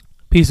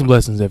Peace and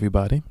blessings,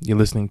 everybody. You're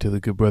listening to the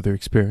Good Brother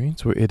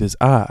Experience, where it is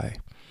I,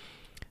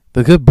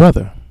 the Good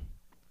Brother,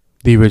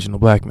 the original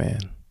black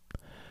man.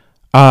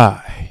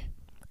 I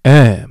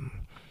am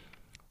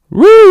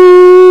Reek.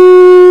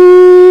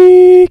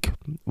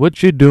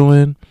 What you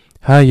doing?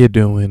 How you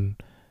doing?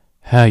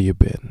 How you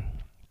been?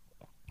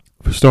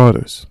 For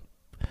starters,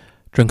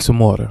 drink some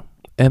water.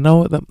 And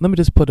now let me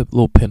just put a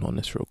little pin on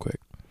this real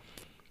quick.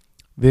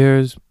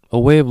 There's a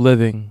way of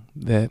living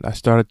that I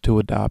started to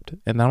adopt,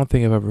 and I don't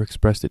think I've ever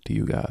expressed it to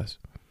you guys.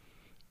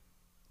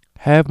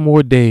 Have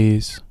more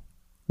days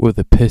where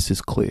the piss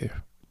is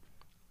clear.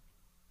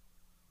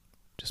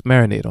 Just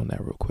marinate on that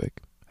real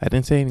quick. I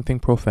didn't say anything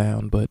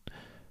profound, but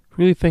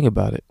really think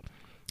about it.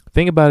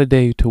 Think about a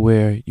day to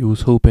where you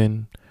was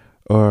hooping,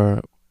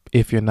 or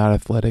if you're not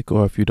athletic,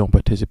 or if you don't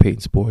participate in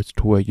sports,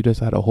 to where you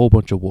just had a whole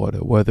bunch of water,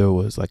 whether it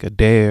was like a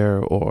dare,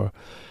 or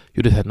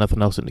you just had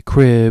nothing else in the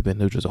crib and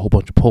there was just a whole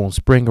bunch of Poland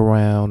Spring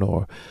around,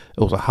 or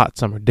it was a hot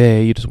summer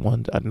day, you just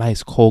wanted a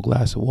nice cold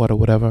glass of water,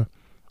 whatever.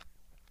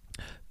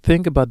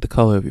 Think about the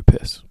color of your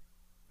piss,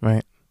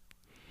 right?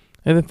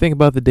 And then think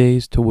about the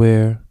days to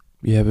where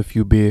you have a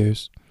few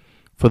beers.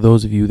 For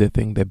those of you that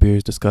think that beer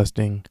is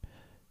disgusting,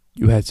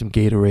 you had some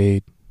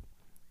Gatorade,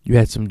 you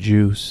had some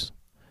juice,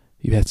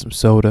 you had some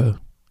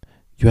soda,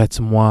 you had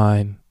some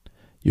wine,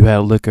 you had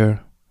liquor.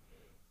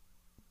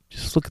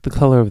 Just look at the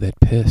color of that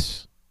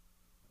piss.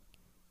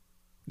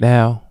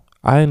 Now,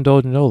 I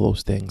indulge in all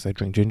those things. I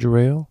drink ginger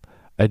ale,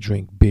 I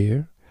drink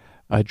beer,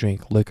 I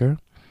drink liquor.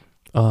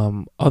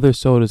 Other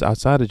sodas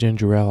outside of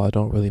ginger ale I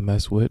don't really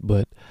mess with,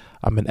 but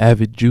I'm an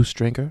avid juice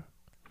drinker.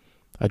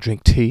 I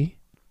drink tea.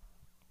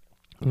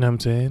 You know what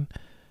I'm saying?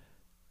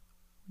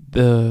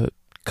 The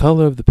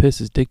color of the piss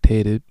is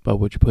dictated by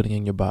what you're putting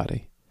in your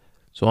body.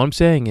 So what I'm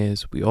saying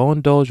is, we all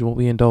indulge in what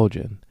we indulge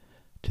in.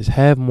 Just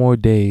have more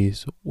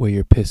days where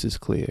your piss is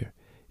clear.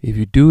 If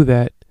you do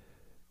that,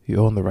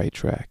 you're on the right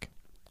track.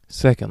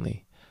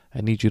 Secondly,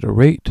 I need you to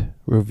rate,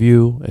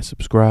 review, and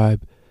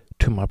subscribe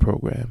to my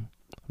program.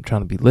 I'm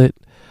trying to be lit.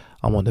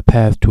 I'm on the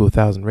path to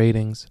 1,000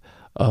 ratings.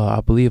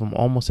 I believe I'm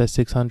almost at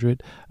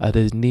 600. I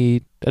just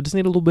need a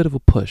little bit of a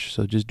push.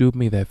 So just do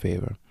me that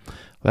favor.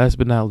 Last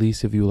but not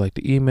least, if you would like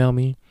to email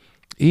me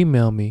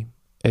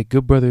at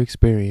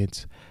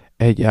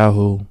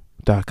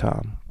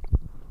goodbrotherexperience@yahoo.com.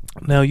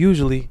 Now,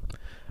 usually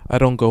I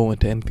don't go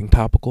into anything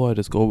topical. I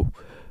just go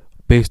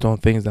based on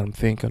things that I'm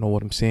thinking or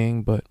what I'm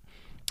seeing. But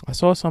I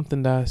saw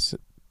something that I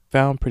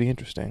found pretty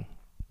interesting.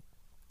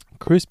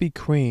 Krispy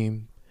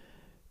Kreme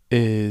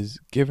is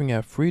giving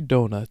out free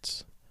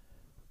donuts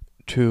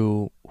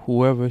to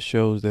whoever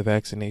shows their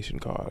vaccination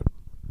card.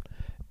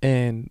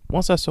 And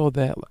once I saw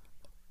that,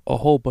 a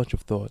whole bunch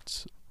of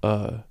thoughts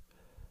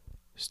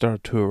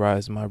started to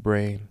arise in my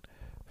brain.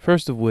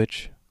 First of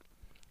which,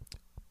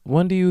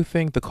 when do you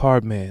think the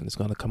card man is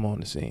going to come on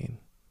the scene?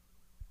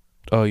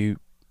 Oh, you're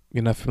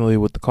not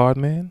familiar with the card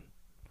man?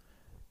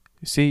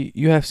 You see,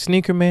 you have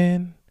Sneaker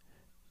Man,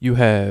 you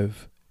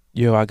have,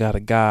 I got a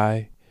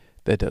guy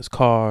that does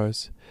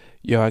cars,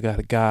 I got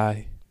a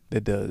guy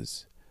that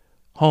does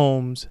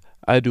homes,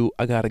 I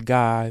got a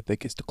guy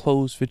that gets the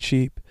clothes for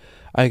cheap,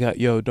 I got,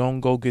 don't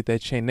go get that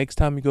chain. Next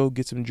time you go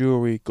get some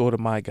jewelry, go to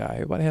my guy.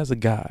 Everybody has a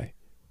guy,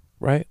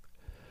 right?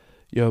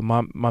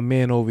 My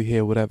man over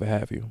here, whatever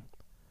have you.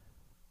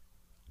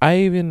 I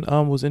even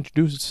was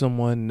introduced to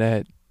someone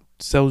that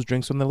sells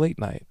drinks on the late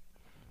night.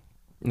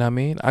 You know what I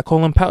mean? I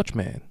call him Pouch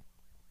Man.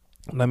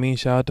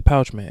 Shout out to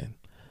Pouch Man.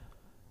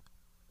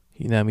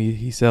 You know what I mean?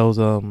 He sells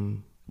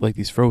like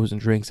these frozen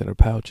drinks in a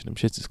pouch, and them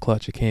shits is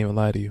clutch. I can't even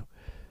lie to you.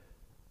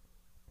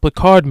 But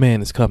Card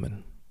Man is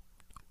coming.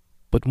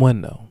 But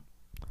when though?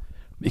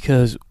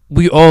 Because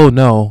we all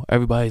know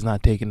everybody's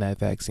not taking that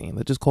vaccine.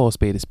 Let's just call a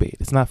spade a spade.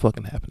 It's not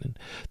fucking happening.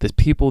 There's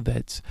people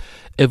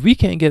if we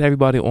can't get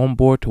everybody on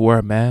board to wear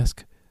a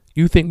mask,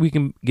 you think we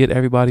can get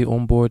everybody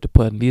on board to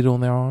put a needle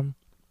in their arm?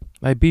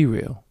 Like, be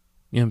real.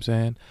 You know what I'm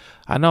saying?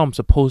 I know I'm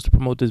supposed to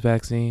promote this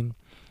vaccine,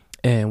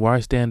 and where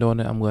I stand on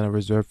it, I'm going to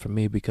reserve for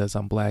me because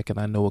I'm black and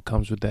I know what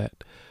comes with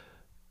that.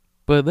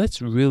 But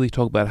let's really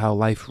talk about how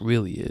life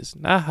really is.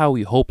 Not how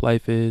we hope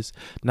life is,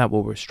 not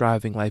what we're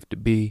striving life to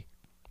be.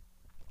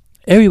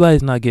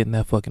 Everybody's not getting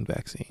that fucking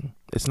vaccine.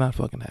 It's not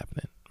fucking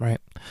happening, right?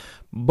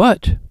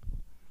 But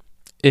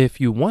if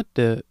you want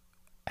to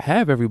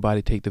have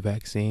everybody take the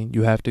vaccine,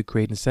 you have to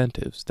create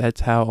incentives. That's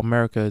how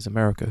America is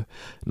America.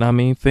 Now, I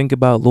mean, think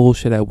about little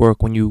shit at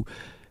work when you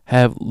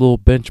have little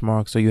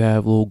benchmarks, or you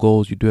have little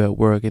goals you do at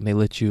work, and they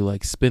let you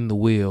like spin the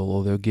wheel,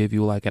 or they'll give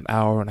you like an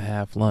hour and a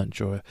half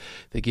lunch, or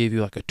they give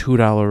you like a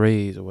 $2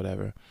 raise or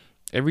whatever.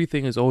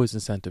 Everything is always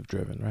incentive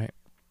driven, right?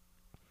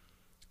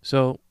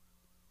 So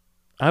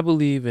I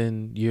believe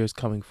in years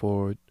coming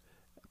forward,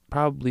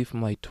 probably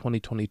from like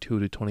 2022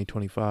 to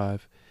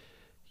 2025,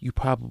 you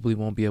probably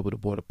won't be able to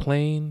board a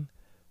plane,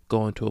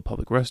 go into a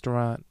public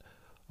restaurant,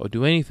 or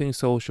do anything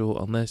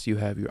social unless you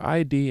have your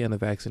ID and a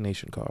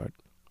vaccination card.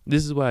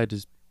 This is what I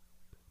just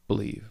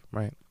believe,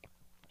 right?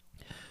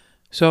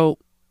 So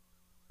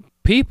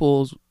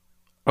people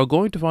are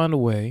going to find a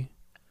way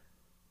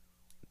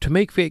to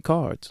make fake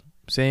cards.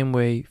 Same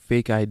way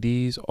fake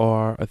IDs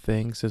are a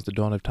thing since the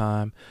dawn of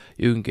time.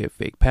 You can get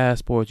fake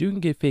passports. You can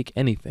get fake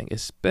anything,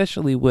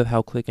 especially with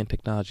how clicking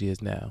technology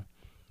is now.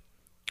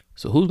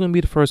 So who's gonna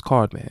be the first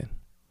card man?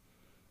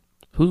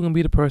 Who's gonna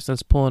be the person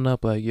that's pulling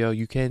up like, yo,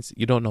 you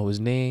don't know his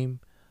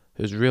name,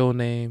 his real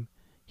name.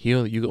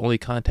 You can only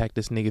contact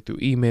this nigga through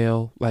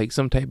email, like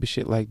some type of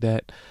shit like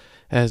that.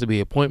 It has to be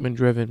appointment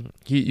driven.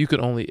 You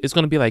can only. It's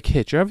gonna be like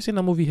Hitch. You ever seen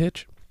that movie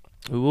Hitch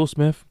with Will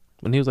Smith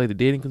when he was like the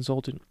dating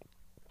consultant?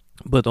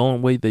 But the only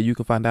way that you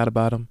can find out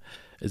about him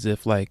is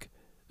if like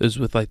is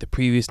with like the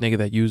previous nigga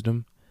that used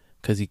him,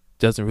 because he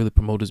doesn't really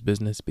promote his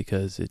business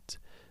because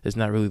it's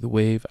not really the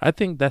wave. I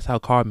think that's how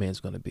Cardman's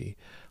gonna be.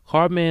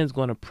 Cardman's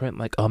gonna print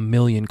like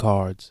 1,000,000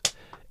 cards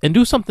and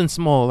do something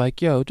small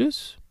like, yo,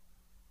 just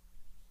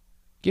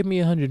give me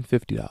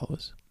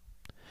 $150.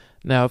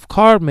 Now, if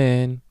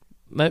Cardman,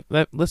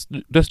 let's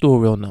do a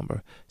real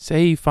number.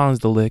 Say he finds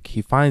the lick,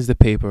 he finds the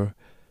paper,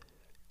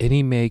 and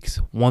he makes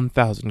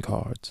 1,000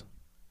 cards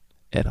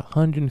at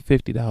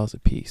 $150 a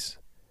piece.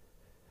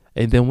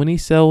 And then when he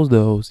sells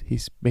those, he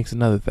makes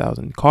another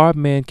 1,000.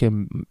 Cardman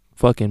can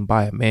fucking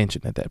buy a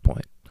mansion at that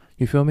point.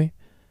 You feel me?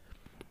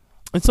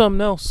 And something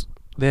else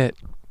that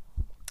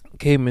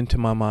came into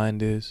my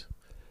mind is,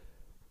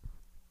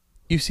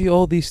 you see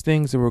all these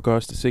things in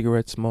regards to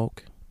cigarette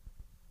smoke.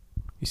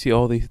 You see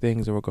all these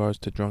things in regards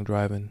to drunk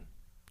driving.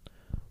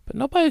 But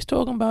nobody's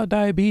talking about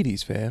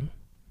diabetes, fam.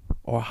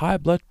 Or high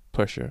blood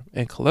pressure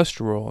and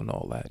cholesterol and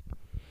all that.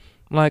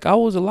 Like, I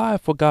was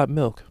alive for got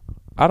milk.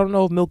 I don't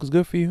know if milk is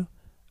good for you.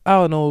 I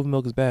don't know if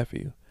milk is bad for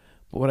you.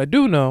 But what I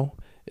do know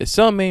is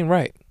something ain't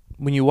right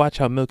when you watch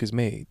how milk is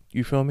made.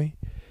 You feel me?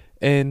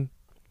 And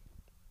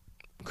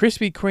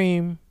Krispy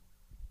Kreme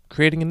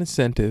creating an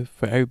incentive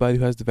for everybody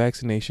who has the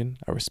vaccination.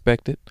 I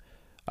respect it.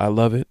 I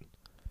love it.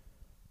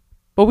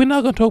 But we're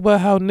not going to talk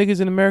about how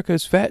niggas in America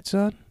is fat,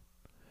 son.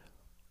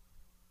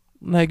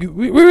 Like,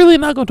 we're really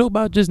not going to talk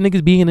about just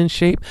niggas being in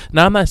shape.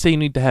 Now, I'm not saying you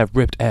need to have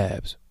ripped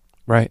abs,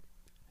 right?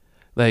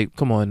 Like,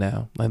 come on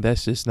now. Like,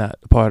 that's just not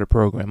a part of the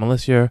program.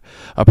 Unless you're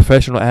a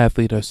professional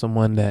athlete or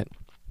someone that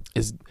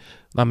is,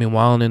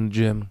 wilding in the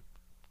gym.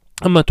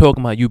 I'm not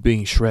talking about you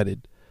being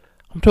shredded.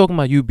 I'm talking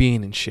about you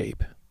being in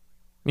shape.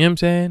 You know what I'm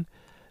saying?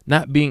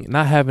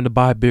 Not having to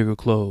buy bigger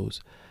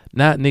clothes.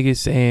 Not niggas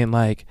saying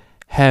like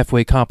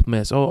halfway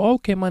compliments. Oh,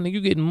 okay, my nigga,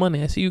 you getting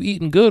money. I see you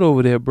eating good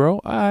over there,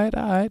 bro. All right.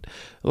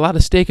 A lot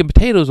of steak and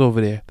potatoes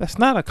over there. That's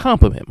not a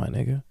compliment, my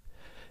nigga.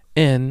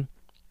 And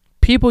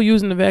people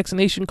using the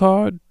vaccination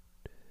card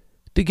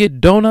to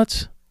get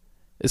donuts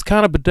is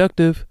kind of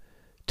productive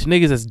to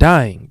niggas that's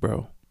dying,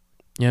 bro.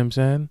 You know what I'm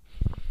saying?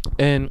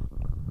 And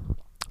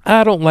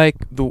I don't like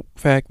the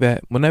fact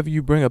that whenever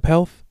you bring up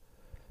health,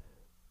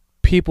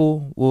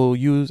 people will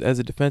use as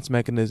a defense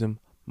mechanism,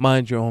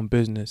 mind your own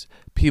business.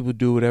 People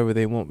do whatever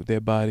they want with their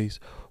bodies.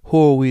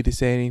 Who are we to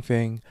say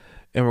anything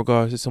in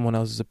regards to someone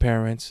else's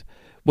appearance?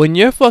 When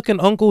your fucking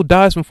uncle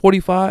dies at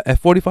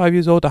 45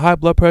 years old to high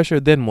blood pressure,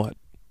 then what?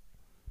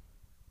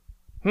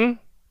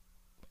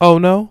 Oh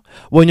no?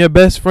 When your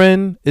best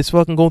friend is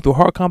fucking going through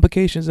heart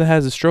complications and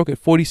has a stroke at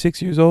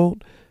 46 years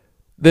old,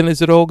 then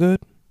is it all good?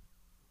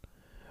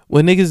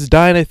 When niggas is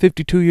dying at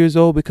 52 years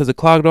old because of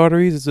clogged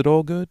arteries, is it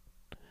all good?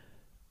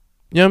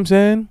 You know what I'm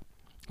saying?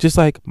 Just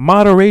like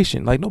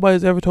moderation. Like,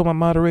 nobody's ever told about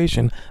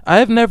moderation.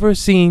 I've never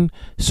seen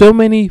so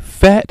many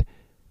fat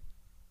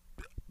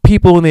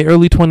people in their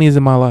early 20s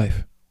in my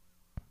life.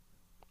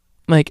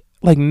 Like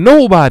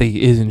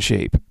nobody is in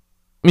shape.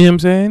 You know what I'm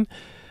saying?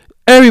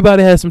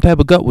 Everybody has some type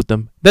of gut with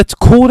them. That's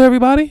cool to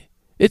everybody.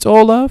 It's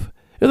all love.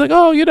 It's like,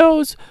 oh,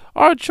 it's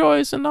our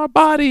choice and our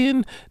body,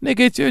 and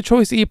nigga, it's your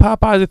choice to eat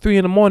Popeyes at 3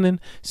 a.m.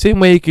 Same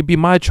way it could be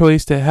my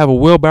choice to have a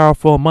wheelbarrow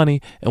full of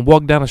money and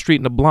walk down the street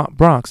in the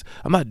Bronx.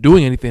 I'm not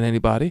doing anything to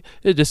anybody.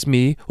 It's just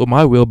me with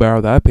my wheelbarrow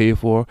that I paid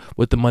for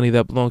with the money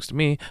that belongs to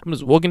me. I'm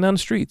just walking down the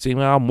street,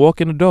 saying I'm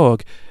walking a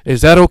dog.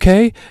 Is that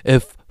okay?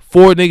 If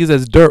 4 niggas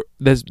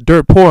that's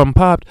dirt poor and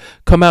popped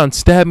come out and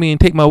stab me and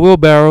take my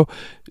wheelbarrow,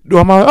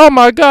 I'm like, oh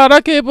my God,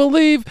 I can't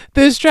believe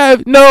this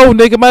traffic. No,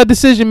 nigga, my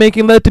decision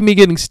making led to me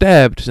getting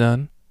stabbed,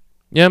 son.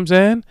 You know what I'm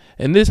saying?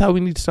 And this is how we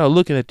need to start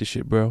looking at this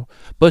shit, bro.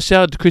 But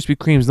shout out to Krispy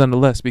Kremes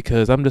nonetheless,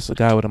 because I'm just a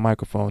guy with a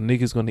microphone.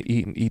 Niggas gonna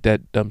eat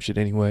that dumb shit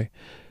anyway.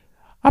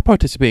 I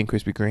participate in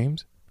Krispy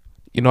Kremes.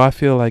 I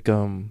feel like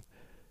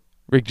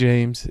Rick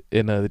James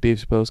in the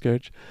Dave Chappelle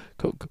sketch.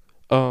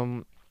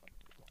 When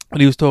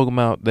he was talking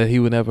about that he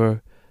would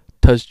never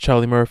touch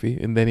Charlie Murphy,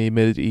 and then he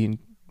admitted to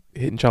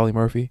hitting Charlie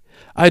Murphy.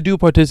 I do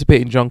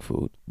participate in junk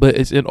food, but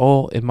it's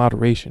all in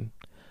moderation.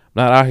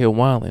 I'm not out here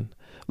wilding.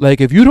 Like,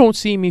 if you don't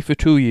see me for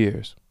 2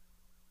 years,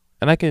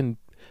 and I can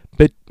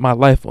bet my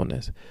life on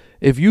this,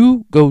 if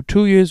you go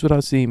 2 years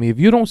without seeing me, if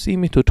you don't see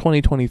me till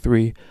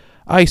 2023,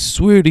 I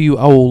swear to you,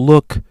 I will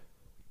look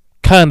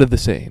kind of the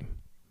same.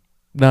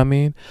 Know what I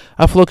mean?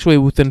 I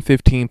fluctuate within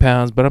 15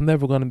 pounds, but I'm not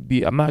going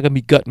to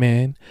be gut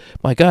man.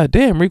 My God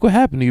damn, Rick, what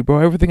happened to you, bro?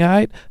 Everything all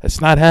right?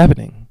 That's not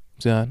happening,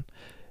 son.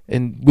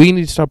 And we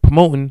need to start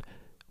promoting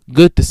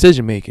good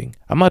decision making.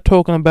 I'm not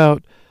talking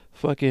about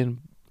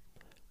fucking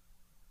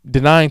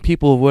denying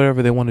people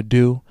whatever they want to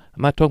do.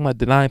 I'm not talking about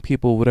denying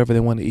people whatever they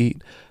want to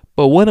eat.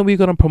 But when are we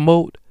going to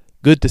promote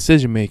good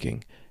decision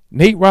making?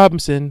 Nate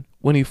Robinson,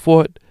 when he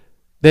fought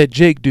that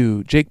Jake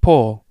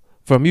Paul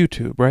from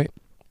YouTube, right?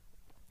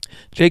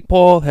 Jake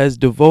Paul has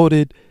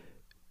devoted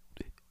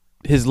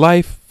his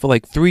life for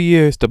like 3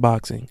 years to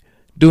boxing,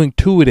 doing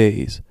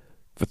 2-a-days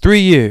for 3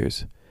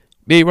 years.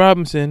 Nate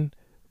Robinson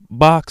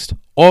boxed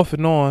off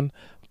and on,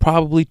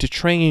 probably to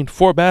train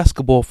for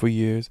basketball for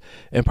years,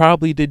 and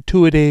probably did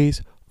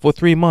 2-a-days for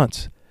 3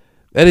 months.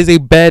 That is a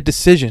bad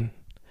decision.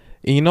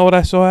 And you know what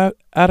I saw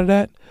out of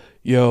that?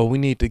 Yo, we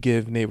need to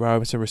give Nate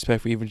Robinson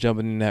respect for even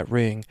jumping in that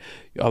ring.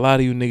 A lot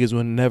of you niggas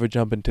will never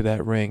jump into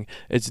that ring.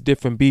 It's a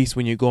different beast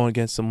when you're going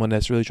against someone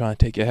that's really trying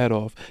to take your head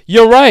off.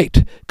 You're right,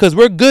 because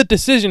we're good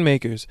decision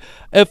makers.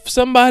 If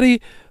somebody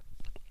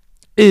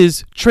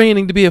is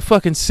training to be a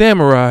fucking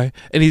samurai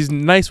and he's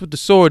nice with the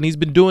sword and he's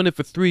been doing it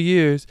for 3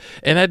 years,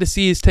 and I had to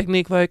see his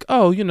technique like,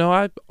 oh,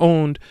 I've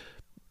owned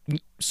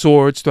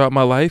swords throughout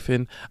my life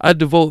and I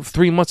devote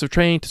 3 months of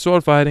training to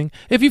sword fighting.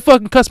 If you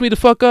fucking cuss me the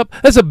fuck up,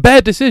 that's a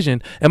bad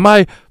decision.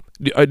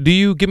 Do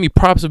you give me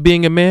props of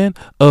being a man,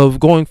 of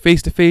going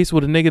face to face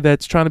with a nigga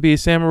that's trying to be a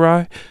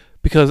samurai?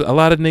 Because a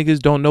lot of niggas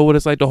don't know what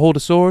it's like to hold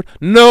a sword.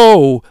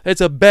 No,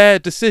 it's a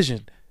bad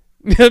decision.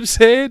 You know what I'm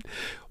saying?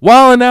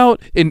 Wilding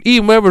out and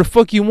eating whatever the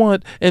fuck you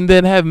want and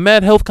then have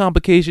mad health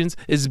complications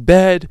is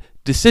bad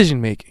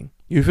decision making.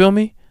 You feel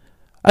me?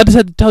 I just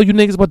had to tell you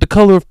niggas about the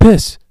color of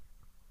piss.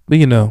 But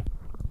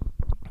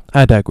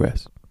I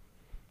digress.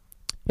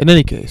 In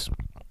any case,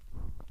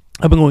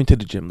 I've been going to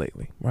the gym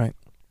lately, right?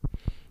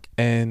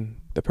 And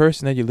the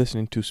person that you're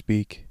listening to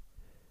speak,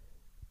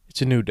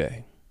 it's a new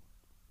day.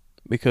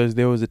 Because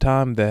there was a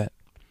time that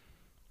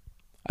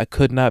I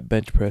could not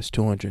bench press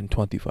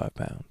 225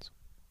 pounds.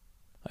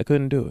 I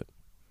couldn't do it.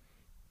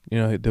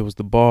 There was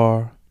the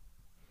bar.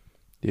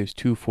 There's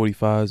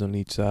 245s on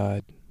each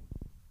side.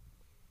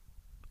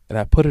 And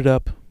I put it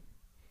up,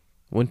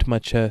 went to my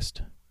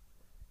chest,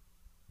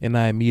 and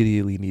I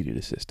immediately needed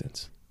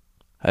assistance.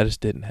 I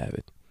just didn't have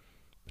it.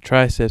 My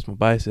triceps, my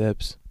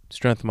biceps,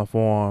 strength of my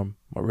forearm,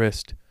 my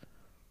wrist,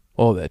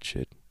 all that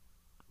shit.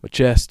 My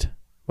chest,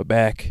 my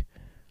back,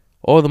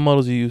 all the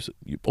muscles you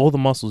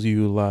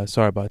utilize.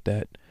 Sorry about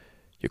that.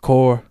 Your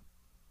core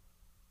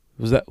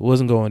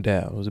wasn't going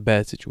down. It was a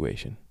bad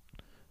situation.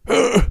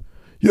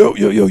 Yo,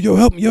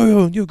 help me,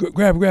 yo,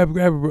 grab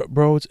it,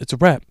 bro. It's a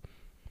wrap,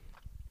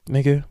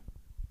 nigga.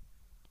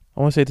 I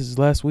want to say this is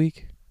last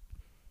week.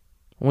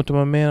 I went to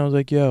my man. I was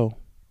like, yo,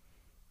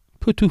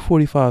 put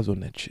 245s on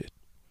that shit.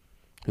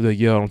 He's like,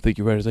 yo, I don't think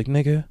you're ready. I was like,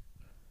 nigga,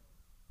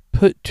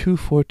 put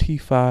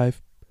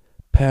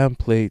 245-pound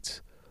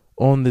plates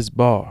on this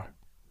bar.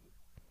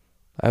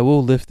 I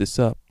will lift this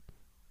up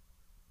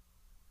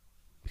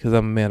because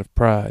I'm a man of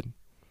pride.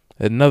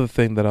 Another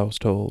thing that I was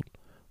told,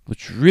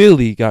 which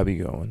really got me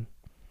going,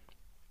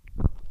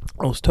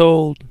 I was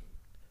told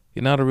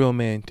you're not a real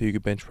man until you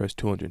can bench press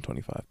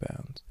 225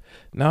 pounds.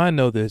 Now I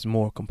know there's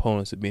more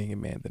components of being a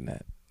man than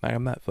that. Like,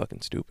 I'm not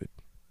fucking stupid,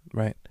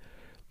 right?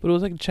 But it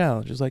was like a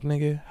challenge. It was like,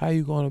 nigga, how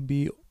you gonna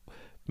be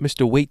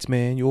Mr. Weights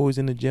Man? You're always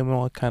in the gym and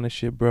all that kind of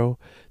shit, bro.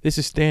 This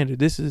is standard.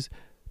 This is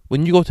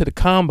when you go to the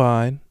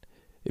combine.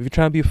 If you're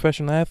trying to be a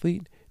professional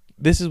athlete,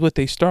 this is what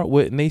they start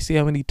with, and they see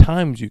how many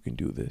times you can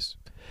do this.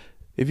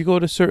 If you go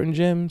to certain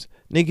gyms,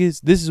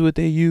 niggas, this is what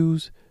they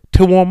use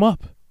to warm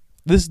up.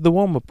 This is the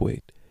warm-up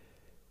weight.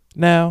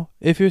 Now,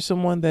 if you're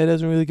someone that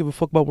doesn't really give a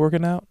fuck about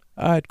working out,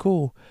 alright,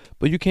 cool.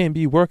 But you can't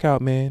be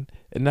workout man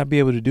and not be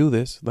able to do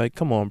this. Like,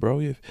 come on, bro.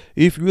 If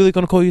you're really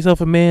going to call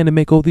yourself a man and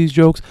make all these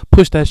jokes,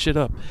 push that shit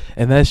up.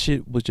 And that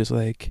shit was just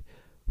like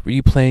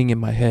replaying in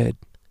my head.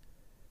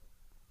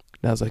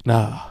 And I was like,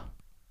 nah,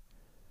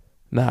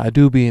 I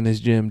do be in this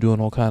gym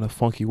doing all kind of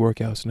funky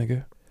workouts,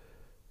 nigga.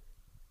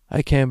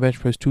 I can't bench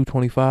press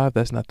 225.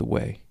 That's not the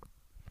way.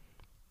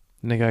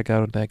 Nigga, I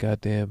got on that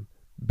goddamn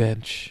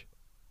bench.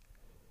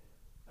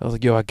 I was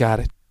like, yo, I got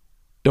it.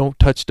 Don't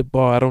touch the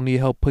bar. I don't need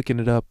help picking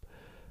it up.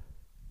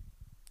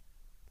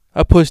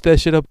 I pushed that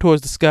shit up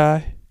towards the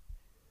sky.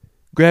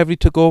 Gravity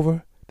took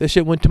over. That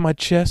shit went to my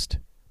chest.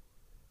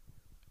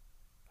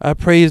 I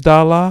praised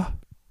Allah.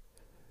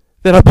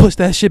 Then I pushed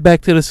that shit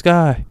back to the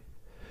sky.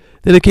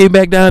 Then it came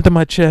back down to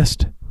my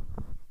chest.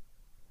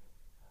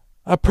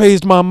 I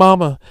praised my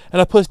mama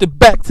and I pushed it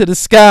back to the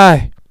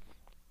sky.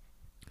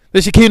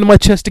 Then she came to my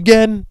chest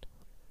again.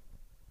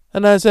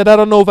 And I said, I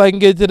don't know if I can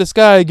get to the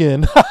sky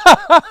again.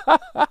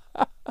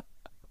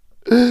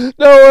 Don't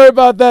worry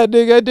about that,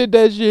 nigga. I did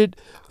that shit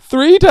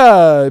 3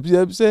 times. You know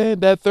what I'm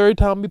saying? That third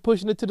time me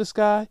pushing it to the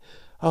sky,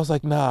 I was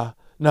like, nah,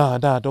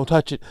 don't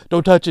touch it.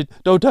 Don't touch it.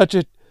 Don't touch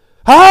it.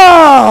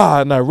 Ah!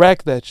 And I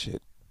racked that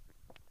shit.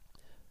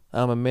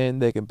 I'm a man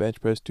that can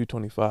bench press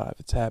 225.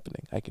 It's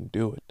happening. I can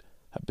do it.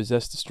 I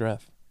possess the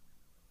strength.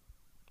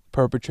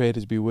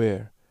 Perpetrators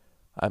beware.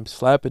 I'm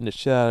slapping the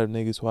shit out of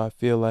niggas who I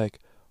feel like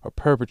are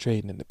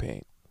perpetrating in the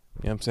paint.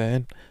 You know what I'm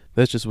saying?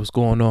 That's just what's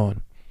going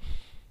on.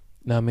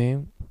 Know what I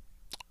mean?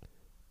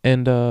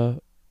 And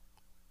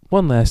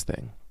one last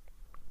thing.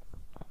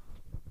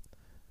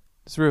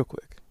 Just real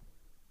quick.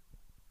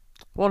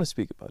 I want to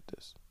speak about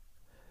this.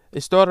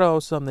 It started out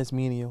with something that's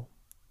menial,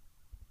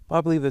 but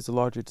I believe there's a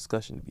larger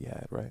discussion to be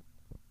had, right?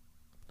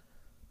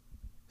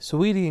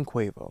 Saweetie and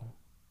Quavo.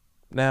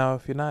 Now,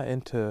 if you're not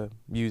into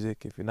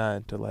music, if you're not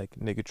into like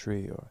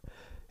niggatry, or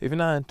if you're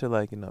not into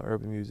like,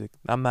 urban music,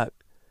 I'm not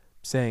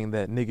saying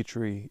that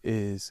niggatry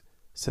is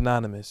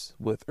synonymous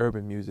with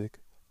urban music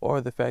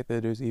or the fact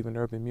that there's even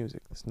urban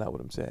music. That's not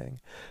what I'm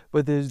saying.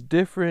 But there's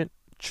different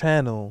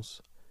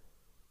channels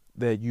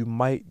that you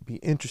might be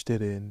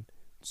interested in.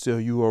 So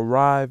you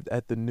arrived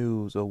at the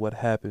news of what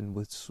happened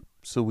with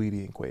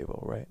Saweetie and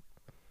Quavo, right?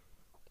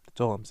 That's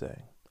all I'm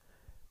saying.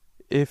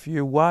 If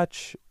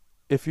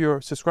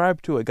you're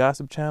subscribed to a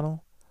gossip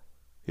channel,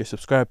 you're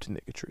subscribed to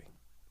niggatry.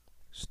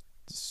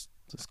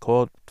 It's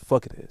called the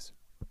fuck it is.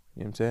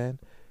 You know what I'm saying?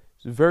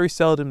 It's very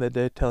seldom that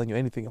they're telling you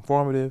anything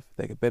informative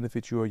that could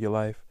benefit you or your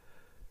life.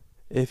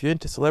 If you're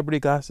into celebrity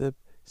gossip,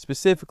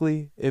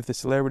 specifically if the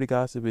celebrity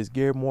gossip is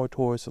geared more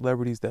towards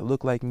celebrities that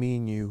look like me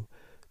and you,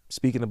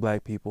 speaking to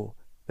black people,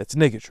 that's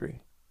niggatry.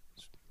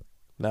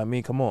 Now, I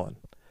mean, come on.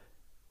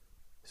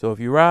 So if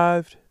you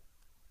arrived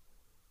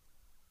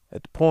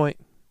at the point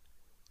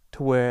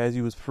to where as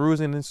you was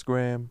perusing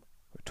Instagram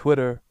or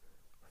Twitter,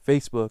 or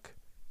Facebook,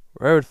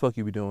 wherever the fuck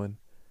you be doing,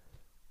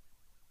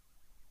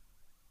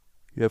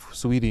 you have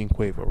Saweetie and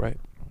Quavo, right?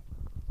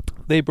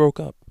 They broke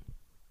up.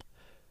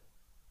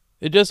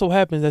 It just so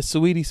happens that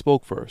Saweetie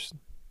spoke first,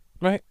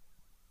 right?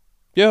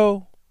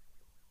 Yo,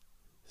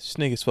 this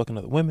nigga's fucking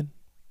other women.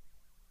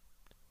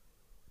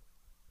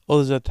 All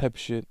this other type of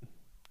shit.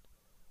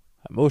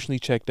 I'm emotionally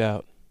checked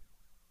out.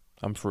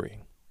 I'm free.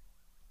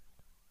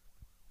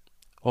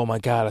 Oh my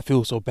God, I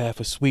feel so bad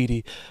for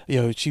Saweetie.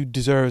 She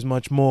deserves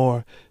much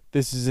more.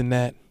 This is and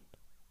that.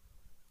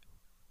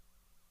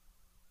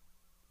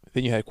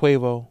 Then you had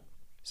Quavo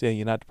saying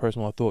you're not the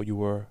person I thought you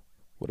were,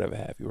 whatever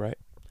have you, right?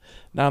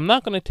 Now I'm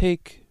not gonna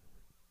take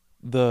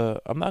the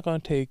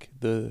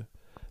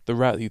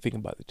route that you think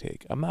I'm about to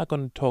take. I'm not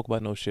gonna talk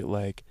about no shit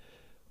like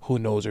who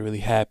knows what really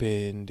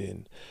happened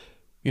and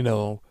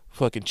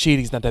fucking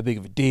cheating's not that big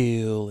of a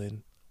deal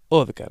and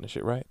all the kind of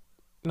shit, right?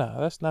 Nah,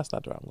 that's not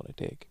the route I'm gonna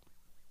take.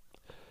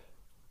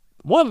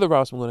 One of the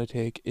routes I'm gonna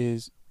take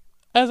is,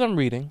 as I'm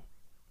reading,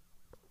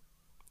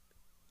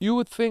 you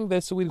would think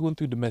that Saweetie went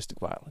through domestic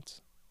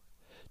violence.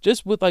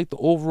 Just with like the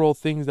overall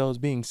things that was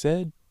being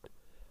said,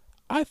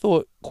 I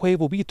thought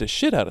Quavo beat the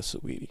shit out of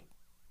Saweetie.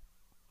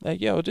 Like,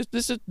 did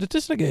this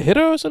nigga hit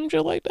her or some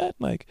shit like that?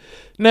 Like,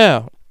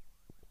 now,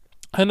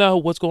 I know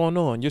what's going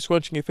on. You're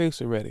scrunching your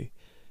face already.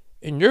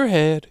 In your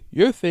head,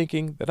 you're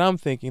thinking that I'm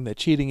thinking that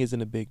cheating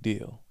isn't a big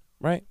deal,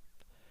 right?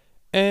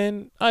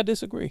 And I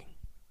disagree.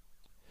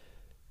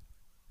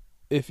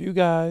 If you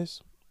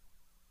guys,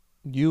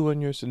 you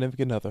and your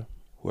significant other,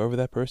 whoever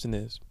that person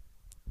is,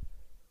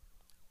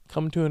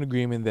 come to an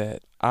agreement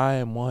that I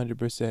am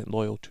 100%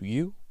 loyal to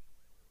you,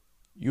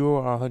 you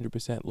are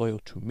 100% loyal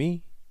to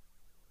me,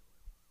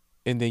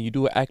 and then you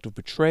do an act of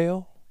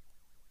betrayal,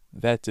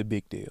 that's a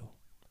big deal.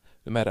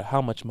 No matter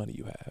how much money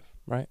you have,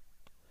 right?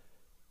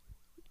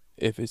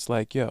 If it's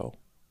like, yo,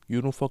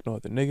 you don't fuck no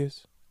other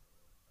niggas,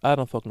 I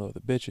don't fuck no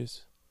other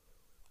bitches,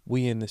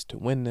 we in this to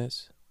win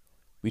this,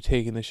 we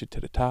taking this shit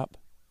to the top,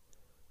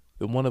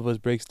 then one of us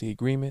breaks the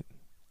agreement,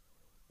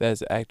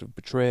 that's an act of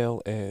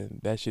betrayal, and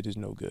that shit is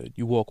no good.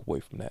 You walk away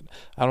from that.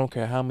 I don't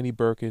care how many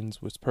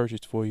Birkins was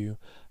purchased for you.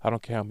 I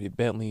don't care how many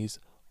Bentleys,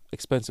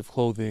 expensive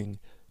clothing,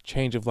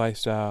 change of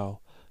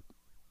lifestyle.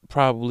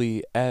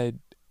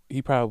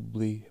 He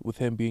probably, with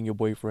him being your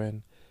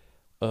boyfriend,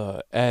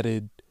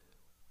 added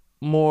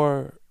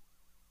more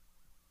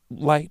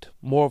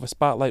of a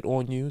spotlight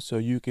on you so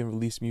you can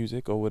release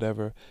music or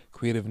whatever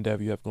creative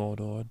endeavor you have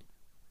going on.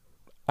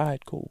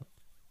 Alright, cool.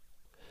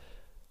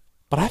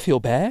 But I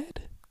feel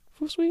bad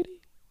for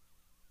Saweetie.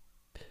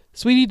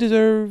 Saweetie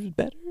deserves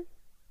better.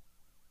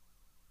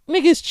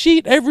 Niggas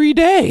cheat every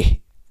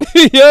day.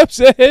 You know what I'm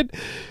saying?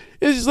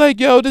 It's just like,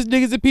 yo, this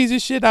nigga's a piece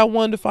of shit. I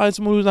wanted to find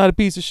someone who's not a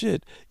piece of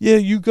shit. Yeah,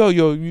 you go,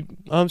 yo. You know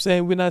what I'm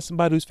saying? We're not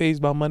somebody who's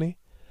fazed by money.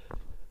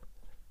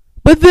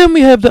 But then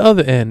we have the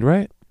other end,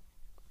 right?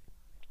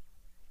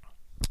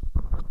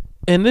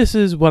 And this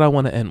is what I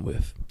want to end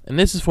with. And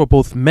this is for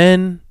both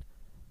men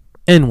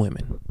and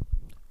women.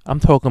 I'm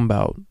talking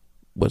about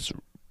what's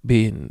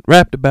being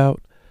rapped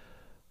about,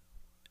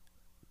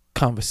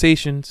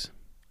 conversations,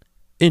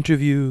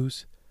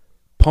 interviews,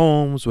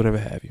 poems, whatever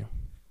have you,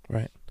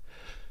 right?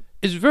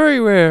 It's very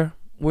rare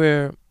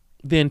where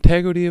the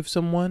integrity of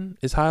someone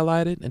is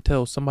highlighted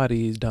until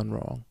somebody is done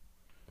wrong,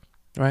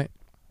 right?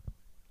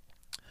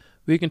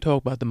 We can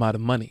talk about the amount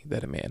of money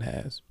that a man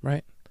has,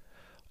 right?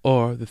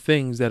 Or the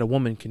things that a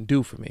woman can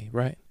do for me,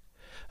 right?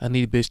 I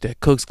need a bitch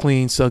that cooks,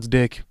 cleans, sucks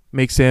dick,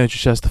 makes sandwiches,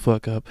 shuts the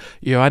fuck up.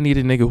 I need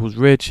a nigga who's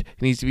rich.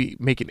 He needs to be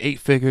making 8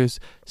 figures,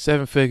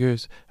 7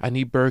 figures. I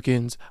need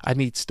Birkins. I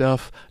need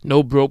stuff.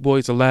 No broke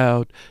boys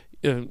allowed.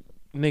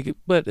 Nigga,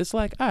 but it's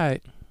like, all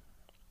right.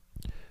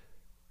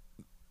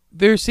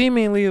 There's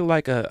seemingly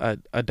like a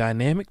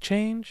dynamic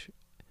change,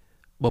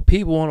 but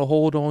people want to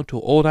hold on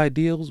to old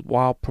ideals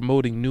while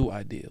promoting new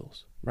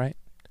ideals, right?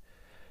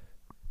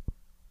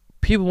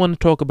 people want to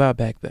talk about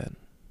back then.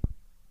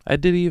 I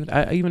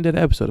even did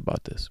an episode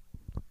about this.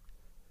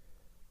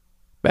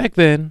 Back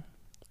then,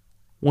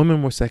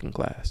 women were second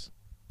class.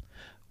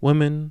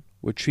 Women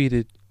were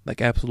treated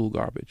like absolute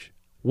garbage.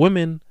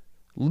 Women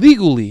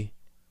legally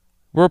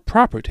were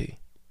property,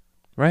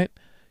 right?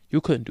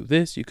 You couldn't do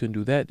this, you couldn't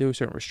do that. There were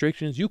certain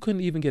restrictions. You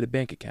couldn't even get a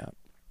bank account.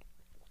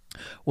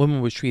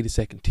 Women were treated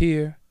second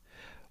tier.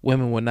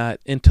 Women were not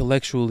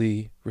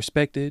intellectually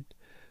respected.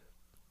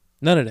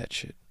 None of that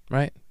shit,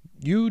 right?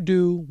 You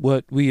do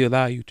what we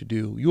allow you to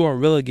do. You are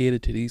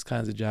relegated to these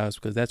kinds of jobs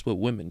because that's what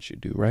women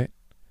should do, right?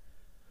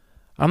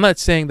 I'm not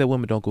saying that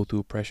women don't go through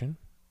oppression.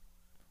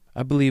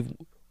 I believe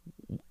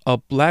a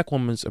black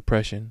woman's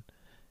oppression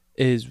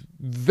is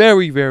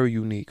very, very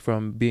unique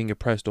from being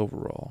oppressed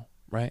overall,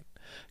 right?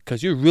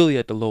 Because you're really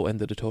at the low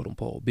end of the totem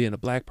pole, being a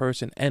black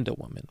person and a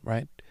woman,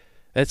 right?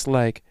 That's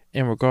like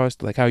in regards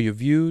to like how you're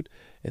viewed,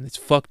 and it's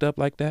fucked up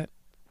like that.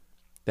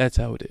 That's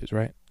how it is,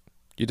 right?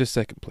 You're just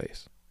second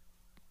place.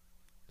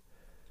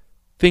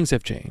 Things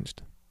have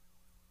changed.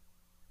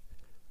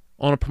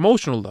 On a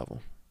promotional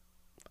level,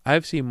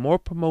 I've seen more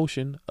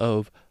promotion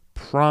of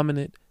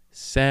prominent,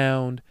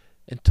 sound,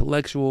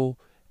 intellectual,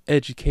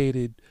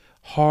 educated,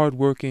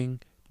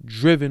 hardworking,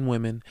 driven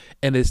women,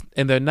 and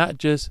they're not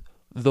just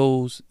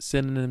those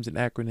synonyms and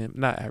not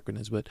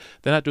acronyms, but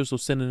they're not just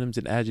those synonyms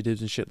and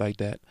adjectives and shit like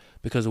that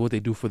because of what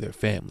they do for their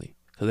family.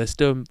 Because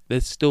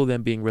that's still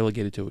them being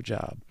relegated to a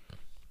job,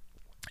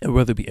 and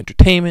whether it be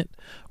entertainment,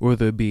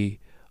 whether it be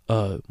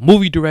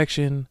movie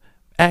direction,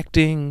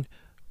 acting,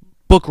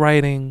 book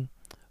writing,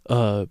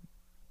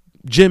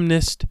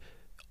 gymnast,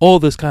 all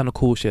this kind of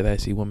cool shit I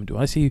see women do.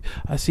 I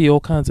see all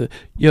kinds of,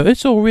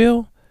 it's so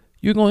real.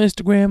 You go on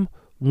Instagram,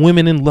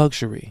 women in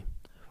luxury,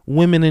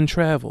 women in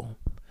travel,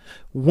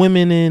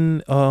 women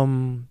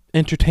in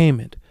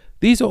entertainment.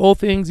 These are all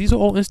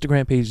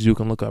Instagram pages you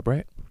can look up,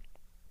 right?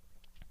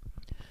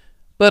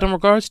 But in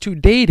regards to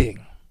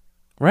dating,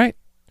 right?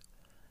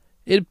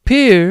 It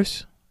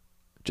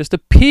just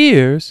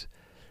appears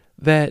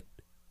that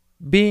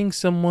being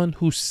someone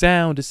who's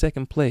sound is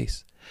second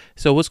place.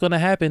 So what's going to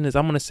happen is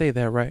I'm going to say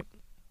that, right?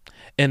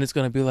 And it's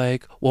going to be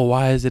like, well,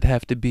 why does it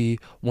have to be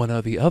one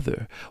or the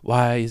other?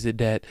 Why is it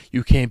that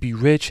you can't be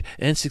rich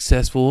and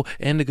successful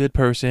and a good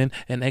person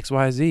and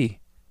XYZ?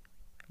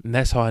 And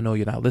that's how I know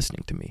you're not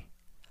listening to me.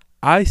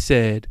 I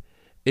said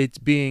it's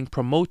being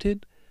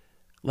promoted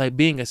like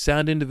being a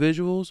sound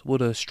individuals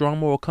with a strong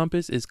moral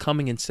compass is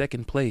coming in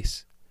second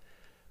place.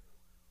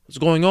 What's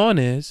going on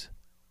is,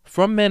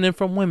 from men and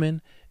from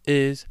women,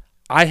 is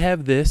I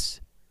have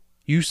this,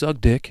 you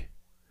suck dick,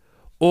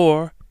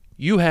 or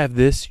you have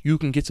this, you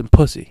can get some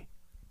pussy.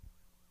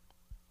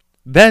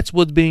 That's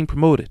what's being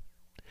promoted.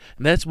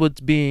 And that's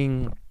what's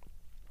being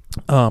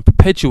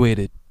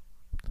perpetuated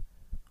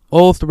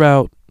all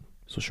throughout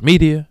social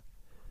media.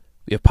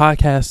 We have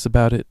podcasts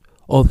about it,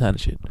 all that kind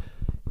of shit.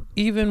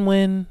 Even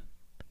when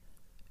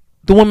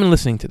the woman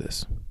listening to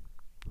this,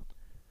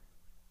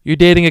 you're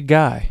dating a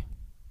guy,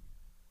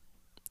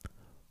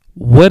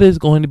 what is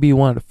going to be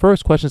one of the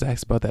first questions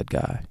asked about that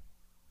guy?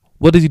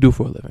 What does he do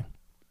for a living?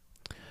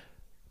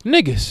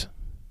 Niggas,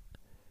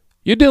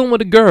 you're dealing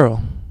with a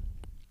girl.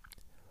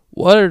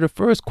 What are the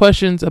first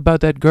questions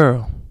about that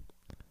girl?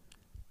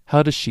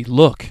 How does she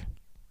look?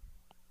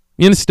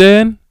 You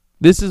understand?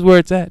 This is where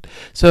it's at.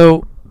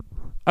 So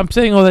I'm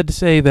saying all that to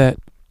say that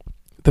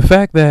the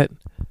fact that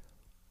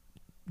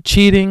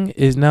cheating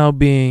is now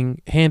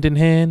being hand in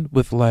hand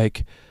with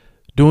like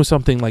doing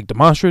something like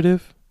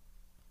demonstrative,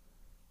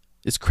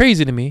 it's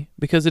crazy to me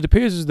because it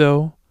appears as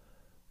though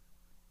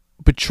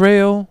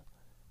betrayal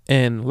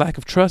and lack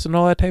of trust and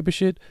all that type of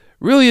shit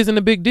really isn't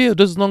a big deal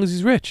just as long as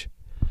he's rich.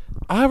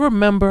 I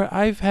remember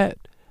matter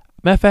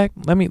of fact,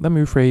 let me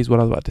rephrase what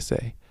I was about to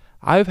say.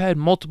 I've had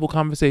multiple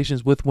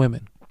conversations with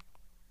women.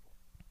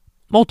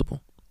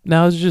 Multiple.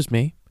 Now it's just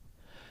me.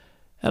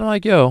 And I'm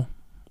like, yo,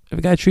 if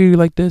a guy treated you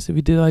like this, if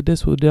he did like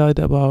this, who did like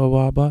that, blah, blah,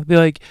 blah, blah. They're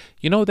like,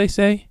 you know what they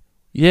say?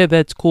 Yeah,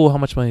 that's cool. How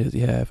much money does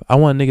he have? I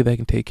want a nigga that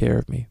can take care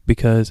of me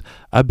because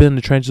I've been in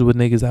the trenches with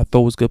niggas I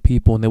thought was good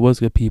people and there was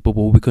good people,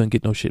 but we couldn't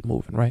get no shit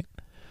moving, right?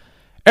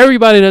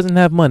 Everybody doesn't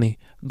have money.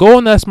 Go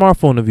on that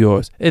smartphone of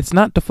yours. It's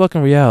not the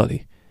fucking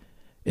reality.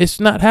 It's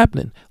not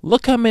happening.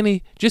 Look how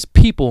many just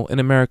people in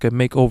America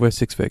make over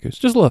 6 figures.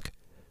 Just look.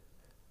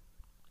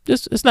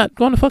 It's not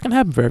going to fucking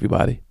happen for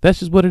everybody. That's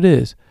just what it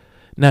is.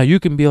 Now you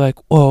can be like,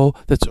 oh,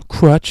 that's a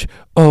crutch.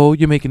 Oh,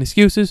 you're making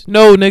excuses.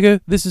 No,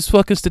 nigga, this is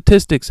fucking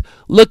statistics.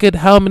 Look at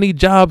how many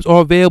jobs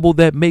are available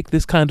that make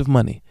this kind of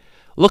money.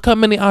 Look how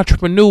many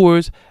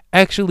entrepreneurs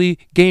actually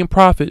gain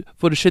profit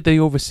for the shit they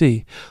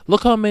oversee.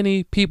 Look how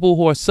many people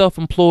who are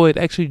self-employed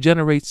actually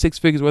generate 6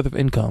 figures worth of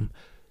income.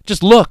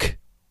 Just look.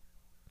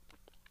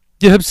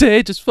 You know what I'm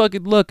saying? Just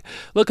fucking look.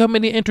 Look how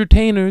many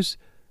entertainers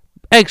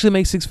actually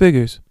make 6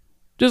 figures.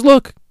 Just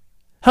look.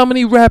 How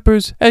many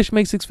rappers actually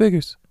make 6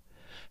 figures?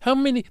 How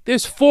many?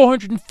 There's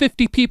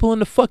 450 people in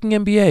the fucking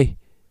NBA.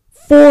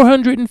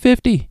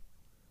 450.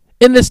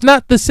 And it's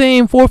not the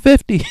same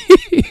 450.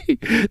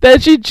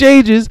 That shit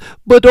changes,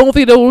 but the only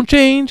thing that won't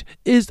change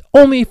is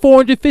only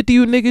 450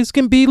 you niggas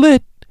can be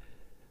lit.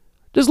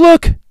 Just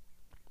look.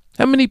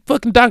 How many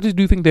fucking doctors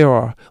do you think there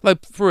are?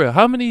 Like, for real,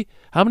 how many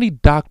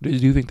doctors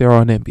do you think there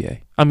are in the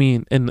NBA? I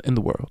mean, in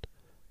the world.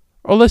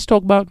 Or let's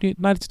talk about the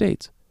United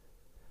States.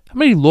 How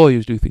many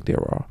lawyers do you think there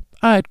are?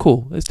 All right,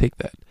 cool. Let's take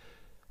that.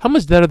 How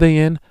much debt are they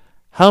in?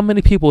 How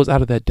many people is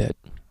out of that debt?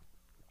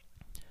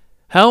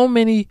 How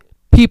many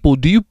people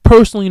do you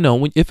personally know,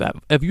 when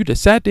if you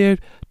just sat there,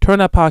 turned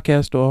that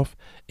podcast off,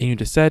 and you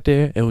just sat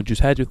there and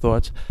just had your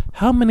thoughts,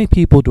 how many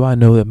people do I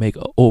know that make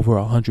over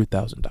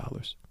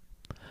 $100,000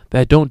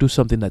 that don't do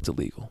something that's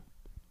illegal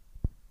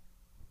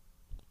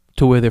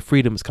to where their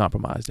freedom is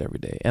compromised every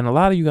day? And a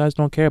lot of you guys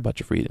don't care about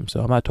your freedom,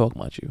 so I'm not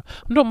talking about you.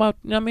 I'm talking about,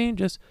 you know what I mean,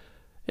 just,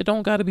 it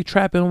don't got to be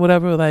trapping,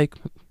 whatever. Like,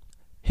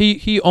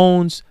 he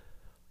owns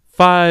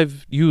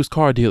 5 used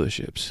car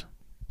dealerships.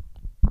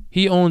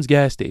 He owns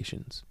gas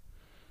stations.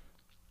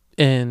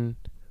 And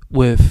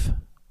with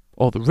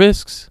all the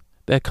risks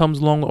that comes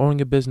along with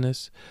owning a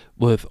business,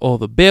 with all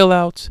the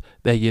bailouts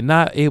that you're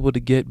not able to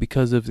get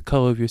because of the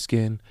color of your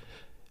skin,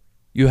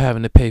 you're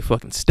having to pay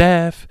fucking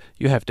staff,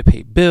 you have to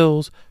pay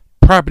bills,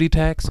 property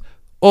tax,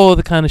 all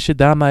the kind of shit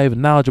that I'm not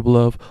even knowledgeable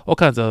of, all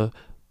kinds of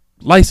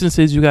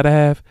licenses you gotta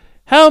have.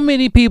 How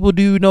many people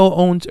do you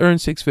know earn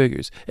 6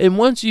 figures? And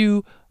once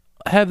you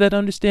have that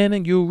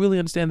understanding, you'll really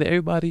understand that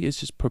everybody is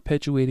just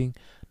perpetuating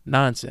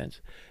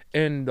nonsense.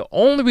 And the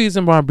only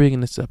reason why I'm bringing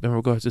this up in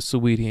regards to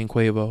Saweetie and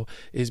Quavo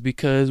is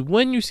because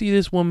when you see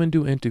this woman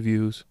do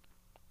interviews,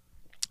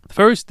 the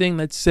first thing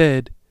that's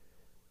said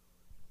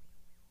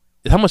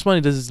is how much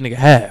money does this nigga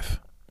have?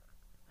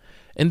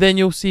 And then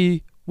you'll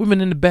see women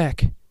in the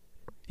back.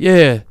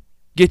 Yeah,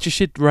 get your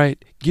shit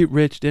right, get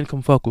rich, then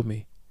come fuck with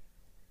me.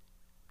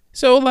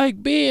 So,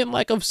 like, being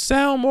like of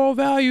sound moral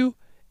value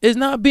is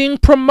not being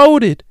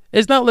promoted.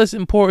 It's not less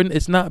important.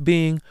 It's not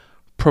being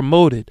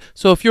promoted.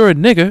 So if you're a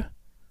nigga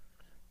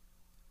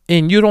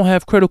and you don't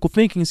have critical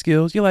thinking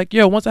skills, you're like,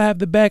 yo, once I have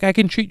the bag, I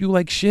can treat you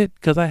like shit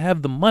because I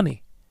have the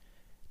money.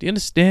 Do you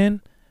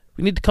understand?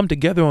 We need to come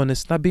together on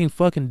this. Not being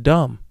fucking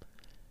dumb.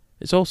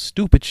 It's all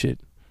stupid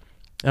shit.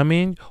 I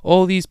mean,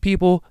 all these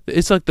people,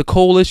 it's like the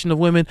coalition of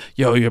women.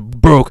 Yo, you're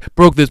broke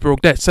this,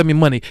 broke that. Send me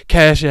money,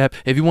 Cash App.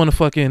 If you want to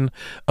fucking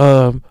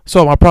solve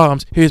my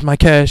problems, here's my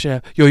Cash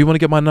App. Yo, you want to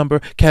get my number,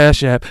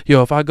 Cash App.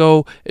 Yo, if I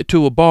go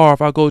to a bar,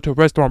 if I go to a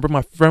restaurant, bring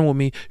my friend with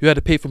me, you had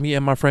to pay for me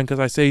and my friend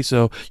because I say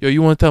so. Yo,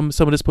 you want to tell me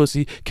some of this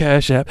pussy,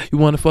 Cash App. You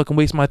want to fucking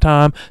waste my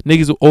time?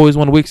 Niggas always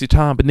want to waste your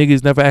time, but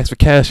niggas never ask for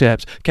Cash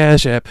Apps.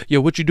 Cash App.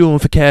 Yo, what you doing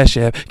for Cash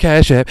App?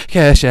 Cash App,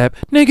 Cash App.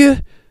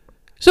 Nigga.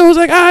 So it's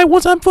like, all right,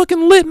 once I'm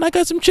fucking lit and I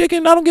got some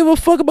chicken, I don't give a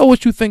fuck about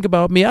what you think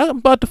about me. I'm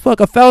about to fuck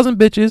 1,000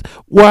 bitches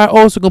where I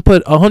also gonna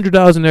put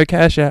 $100 in their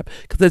Cash App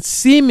because that's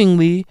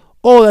seemingly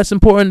all that's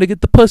important to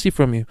get the pussy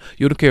from you.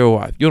 You don't care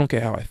why. You don't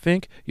care how I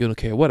think. You don't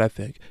care what I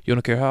think. You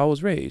don't care how I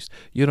was raised.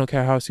 You don't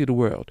care how I see the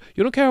world.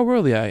 You don't care how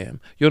worldly I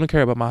am. You don't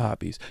care about my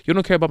hobbies. You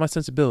don't care about my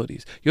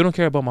sensibilities. You don't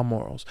care about my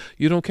morals.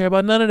 You don't care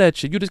about none of that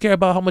shit. You just care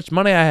about how much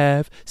money I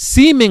have,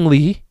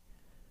 seemingly.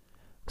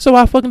 So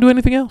I fucking do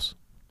anything else.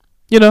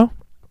 You know?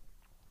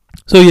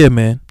 So yeah,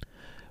 man,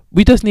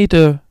 we just need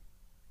to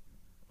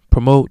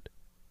promote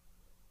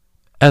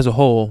as a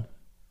whole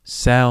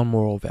sound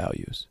moral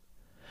values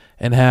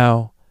and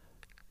how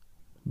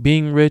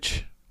being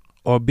rich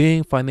or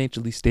being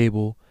financially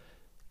stable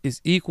is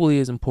equally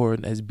as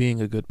important as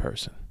being a good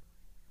person.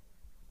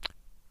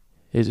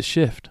 Here's a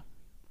shift.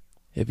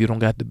 If you don't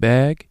got the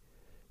bag,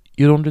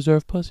 you don't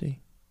deserve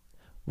pussy.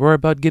 Worry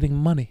about getting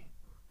money.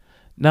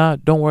 Nah,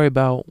 don't worry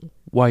about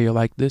why you're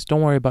like this.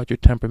 Don't worry about your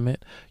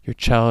temperament, your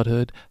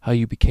childhood, how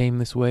you became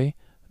this way.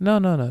 No.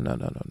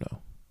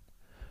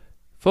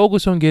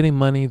 Focus on getting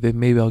money, then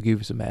maybe I'll give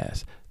you some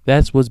ass.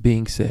 That's what's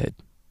being said.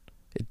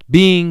 It's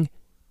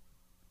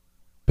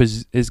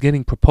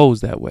getting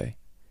proposed that way.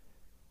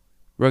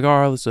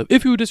 Regardless of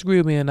if you disagree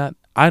with me or not,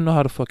 I know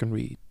how to fucking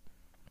read.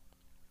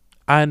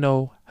 I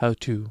know how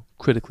to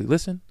critically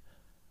listen.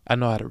 I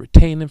know how to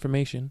retain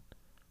information.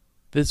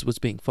 This is what's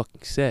being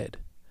fucking said.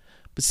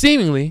 But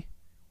seemingly,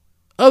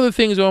 other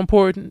things are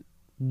important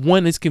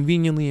when it's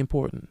conveniently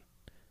important.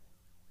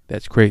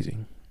 That's crazy.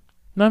 You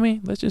know what I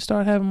mean? Let's just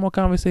start having more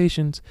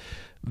conversations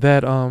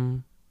that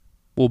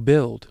will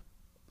build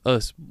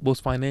us both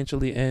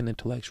financially and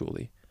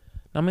intellectually.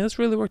 I mean, let's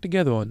really work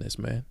together on this,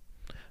 man.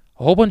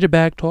 A whole bunch of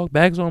bag talk.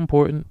 Bags are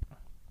important.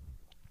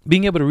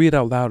 Being able to read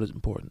out loud is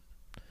important.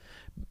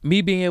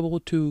 Me being able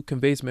to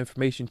convey some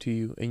information to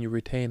you and you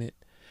retain it,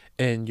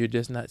 and you're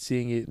just not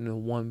seeing it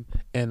in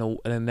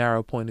a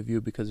narrow point of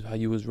view because of how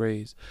you was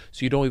raised.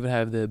 So you don't even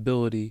have the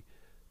ability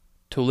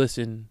to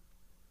listen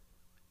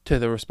to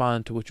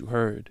respond to what you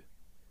heard.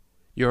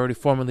 You're already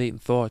formulating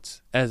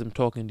thoughts as I'm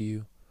talking to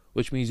you,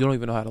 which means you don't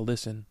even know how to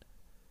listen.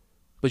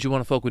 But you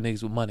want to fuck with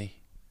niggas with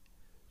money.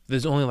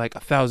 There's only like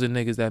 1,000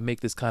 niggas that make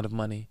this kind of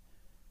money.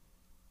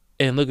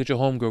 And look at your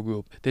homegirl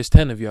group. There's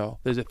 10 of y'all.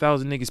 There's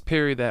 1,000 niggas,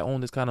 period, that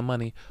own this kind of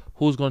money.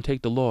 Who's going to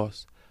take the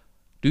loss?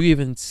 Do you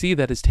even see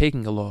that it's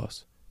taking a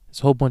loss? There's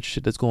a whole bunch of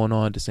shit that's going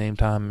on at the same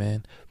time,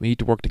 man. We need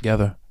to work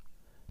together.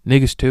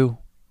 Niggas too.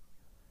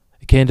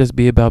 It can't just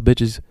be about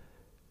bitches.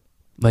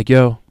 Like,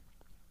 yo,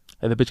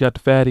 hey, the bitch got the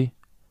fatty,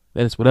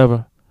 then it's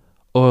whatever.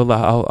 Or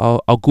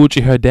I'll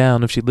Gucci her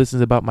down if she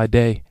listens about my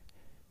day.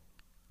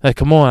 Like,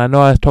 come on. I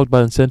know I talked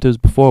about incentives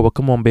before, but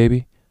come on,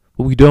 baby.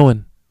 What we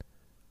doing?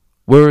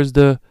 Where is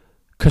the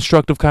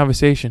constructive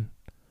conversation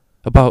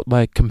about,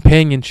 like,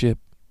 companionship?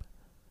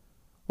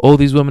 All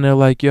these women are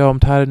like, yo, I'm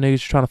tired of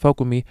niggas trying to fuck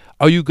with me.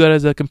 Are you good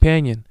as a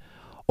companion?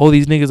 All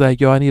these niggas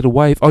like, yo, I need a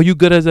wife. Are you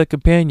good as a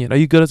companion? Are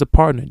you good as a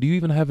partner? Do you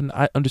even have an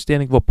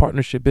understanding of what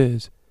partnership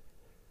is?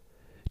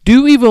 Do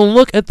you even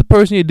look at the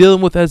person you're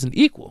dealing with as an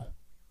equal?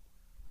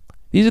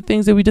 These are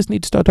things that we just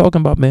need to start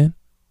talking about, man.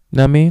 You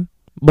know what I mean?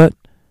 But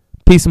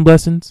peace and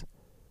blessings.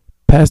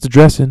 Pass the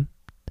dressing.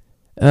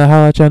 And I'll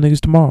holler at y'all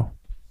niggas tomorrow.